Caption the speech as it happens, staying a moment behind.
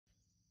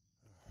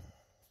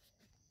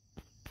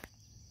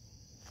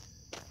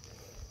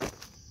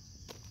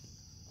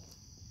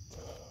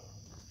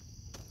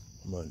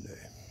Monday.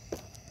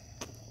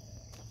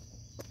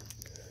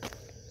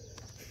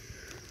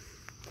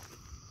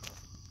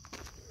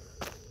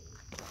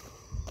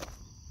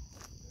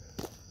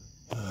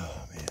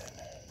 Oh man,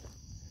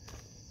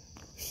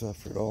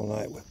 suffered all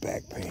night with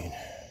back pain.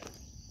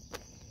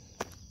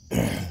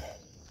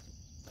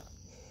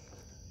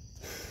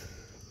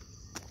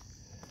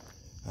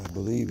 I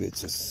believe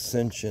it's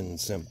ascension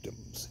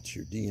symptoms. It's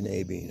your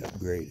DNA being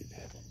upgraded.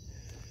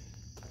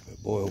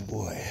 But boy, oh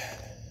boy,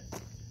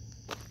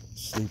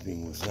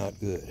 sleeping was not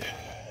good.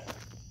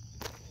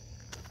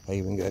 I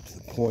even got to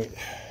the point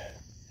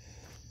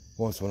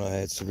once when I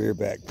had severe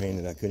back pain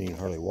that I couldn't even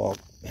hardly walk.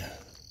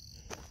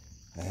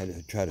 I had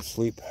to try to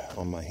sleep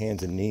on my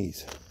hands and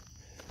knees.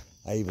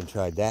 I even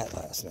tried that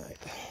last night.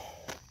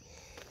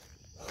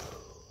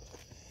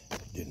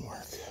 It didn't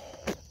work.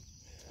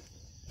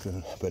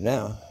 So, but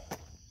now,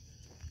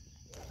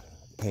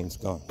 pain's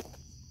gone.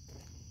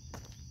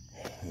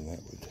 And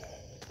that would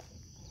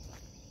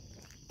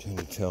tend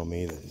to tell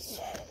me that it's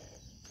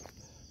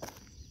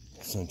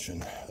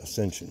ascension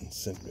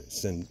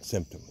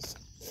symptoms.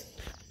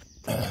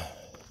 Now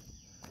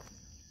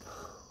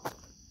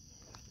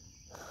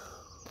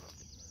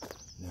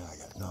I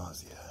got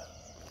nausea.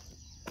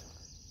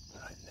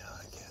 Right now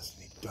I cast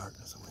any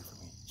darkness away from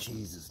me. In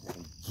Jesus'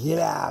 name, get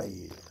out of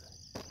here.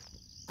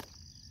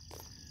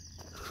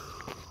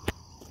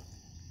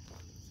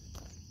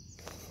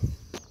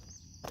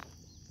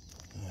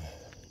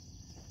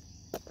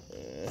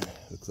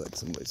 Looks like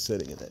somebody's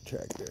sitting in that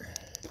track there.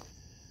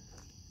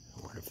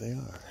 I wonder if they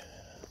are.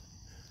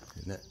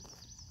 Isn't that?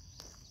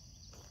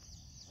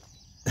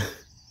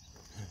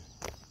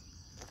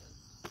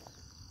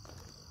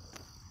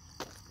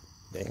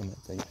 Damn,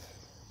 that thing.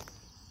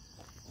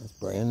 That's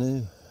brand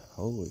new.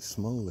 Holy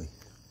smoly.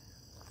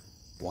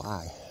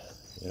 Why?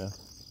 You know?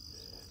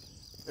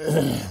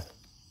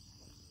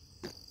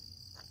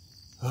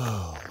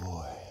 Oh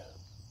boy.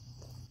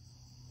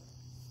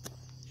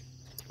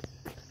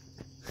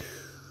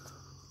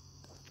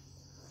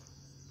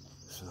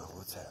 So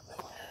what's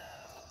happening?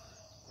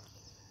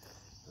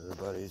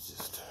 Everybody's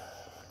just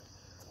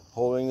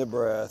holding the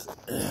breath.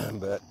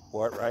 But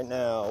right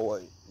now,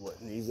 what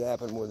needs to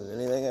happen more than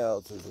anything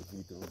else is if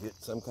you can get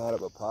some kind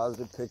of a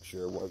positive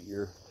picture of what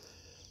your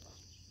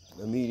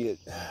immediate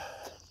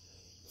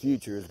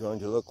future is going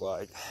to look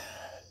like.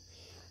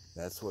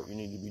 That's what you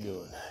need to be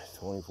doing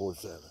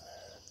 24/7.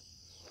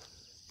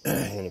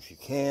 And if you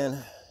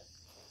can,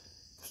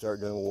 start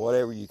doing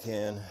whatever you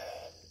can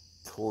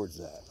towards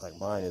that. Like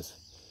mine is,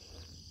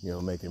 you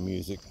know, making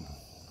music and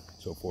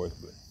so forth,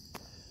 but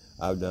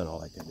I've done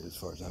all I can do as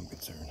far as I'm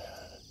concerned.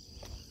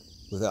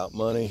 Without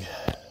money,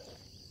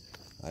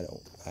 I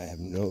have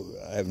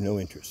no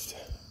interest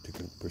to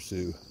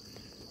pursue,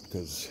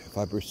 because if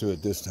I pursue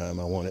it this time,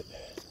 I want it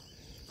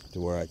to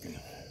where I can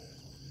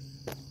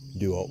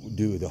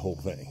do the whole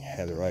thing,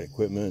 have the right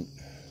equipment,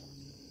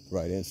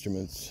 right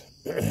instruments,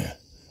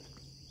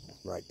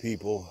 right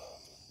people,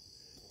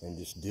 and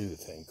just do the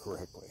thing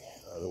correctly.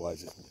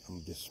 Otherwise,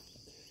 I'm just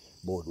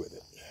bored with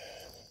it.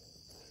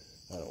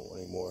 I don't want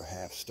any more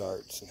half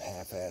starts and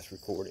half-ass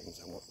recordings.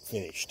 I want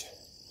finished.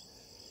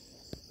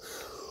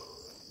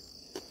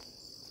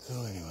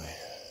 So anyway,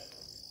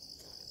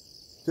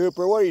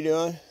 Cooper, what are you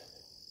doing?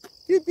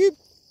 Beep, beep.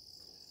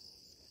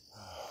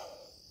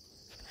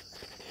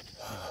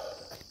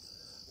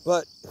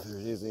 But if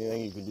there's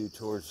anything you can do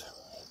towards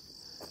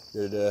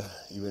it,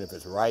 even if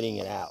it's writing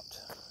it out,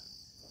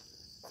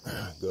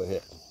 go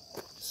ahead.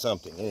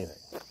 Something,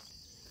 anything.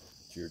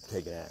 You're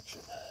taking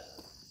action.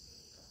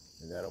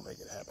 And that'll make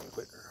it happen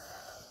quicker.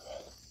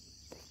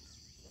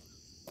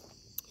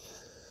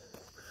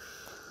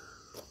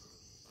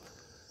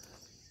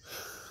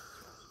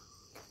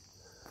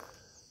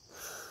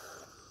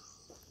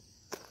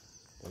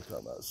 We're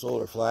talking about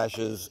solar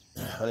flashes.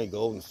 Honey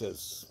Golden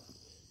says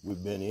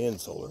we've been in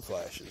solar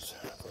flashes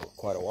for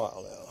quite a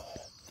while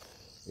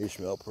now.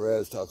 Ishmael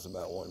Perez talks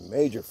about one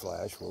major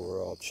flash where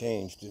we're all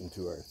changed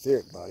into our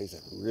etheric bodies. I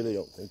really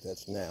don't think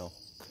that's now.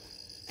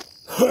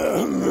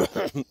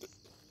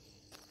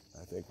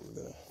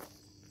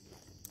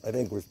 I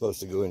think we're supposed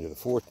to go into the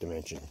fourth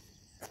dimension,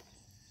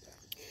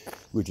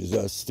 which is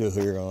us still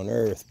here on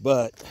Earth,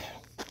 but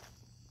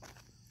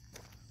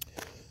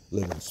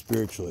living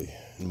spiritually,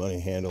 and money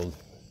handled,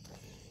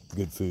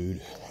 good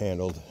food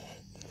handled,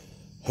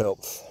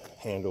 health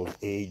handled,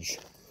 age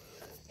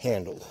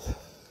handled.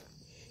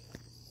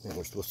 And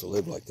we're supposed to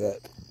live like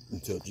that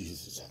until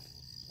Jesus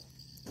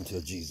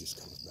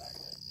comes back.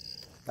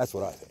 That's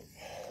what I think.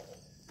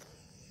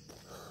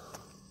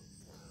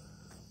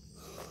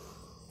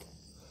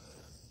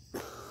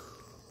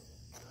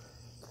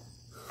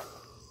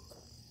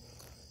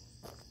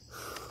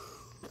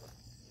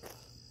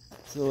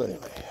 So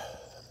anyway,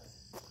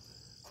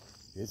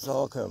 it's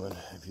all coming.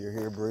 If you're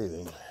here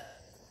breathing,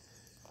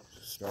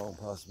 it's a strong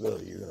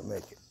possibility you're going to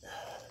make it.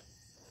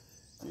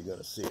 You're going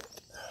to see it.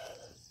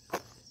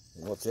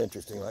 And what's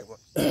interesting, like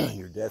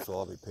your debts will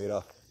all be paid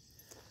off.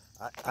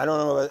 I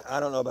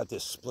don't know about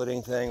this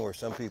splitting thing where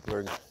some people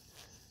are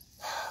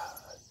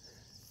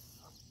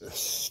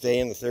stay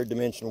in the third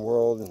dimension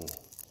world,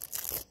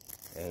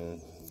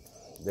 and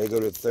they go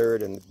to the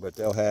third, but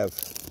they'll have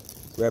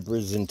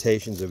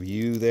representations of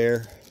you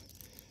there.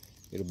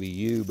 It'll be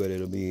you, but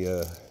it'll be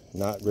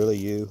not really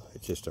you.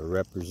 It's just a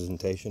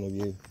representation of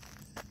you.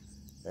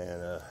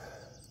 And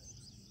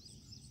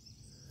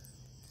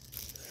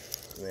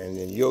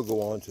then you'll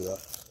go on to the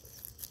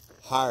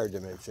higher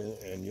dimension,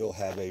 and you'll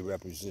have a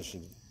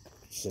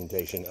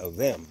representation of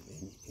them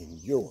in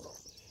your world.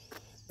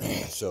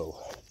 So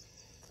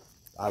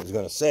I was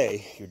going to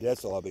say, your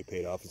debts will all be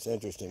paid off. It's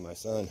interesting, my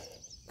son.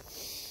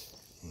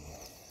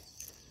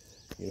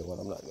 You know what,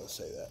 I'm not going to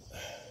say that.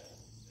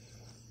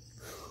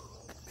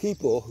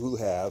 People who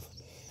have,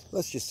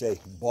 let's just say,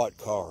 bought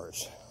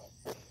cars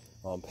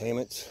on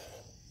payments,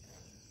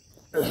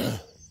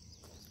 and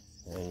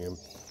you're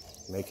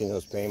making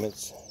those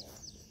payments,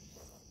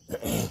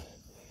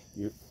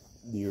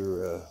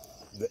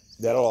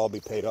 that'll all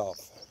be paid off.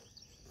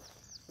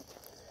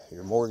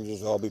 Your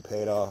mortgages will all be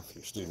paid off.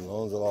 Your student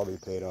loans will all be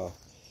paid off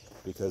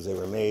because they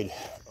were made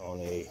on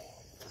a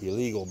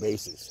illegal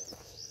basis.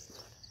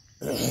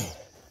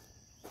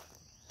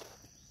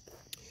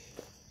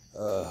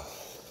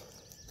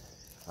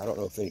 I don't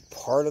know if any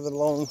part of the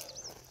loan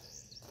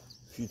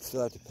you'd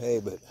still have to pay,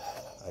 but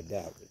I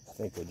doubt it. I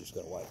think they're just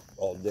going to wipe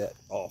all debt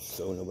off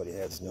so nobody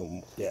has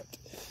no debt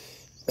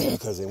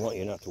because they want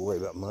you not to worry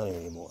about money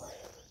anymore.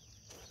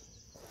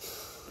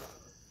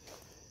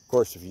 Of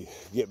course, if you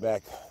get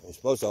back, you're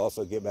supposed to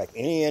also get back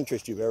any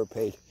interest you've ever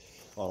paid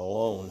on a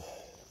loan.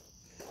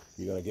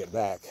 You're going to get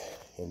back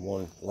in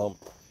one lump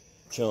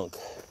chunk.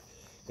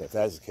 And if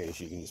that's the case,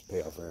 you can just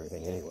pay off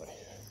everything anyway.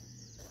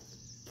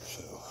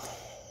 So,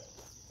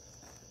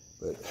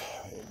 but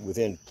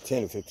within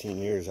 10 to 15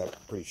 years, I'm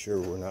pretty sure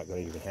we're not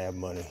going to even have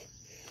money.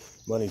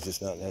 Money's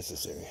just not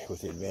necessary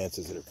with the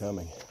advances that are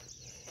coming.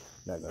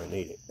 Not going to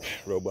need it.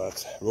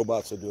 Robots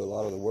will do a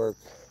lot of the work.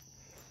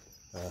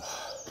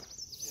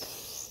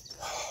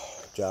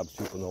 Jobs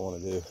people don't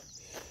want to do.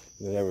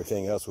 And then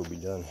everything else will be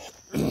done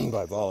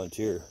by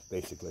volunteer,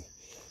 basically,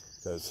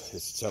 because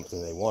it's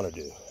something they want to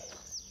do.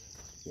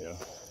 You know.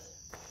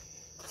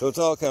 So it's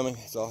all coming.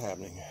 It's all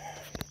happening.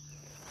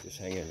 Just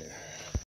hang in there.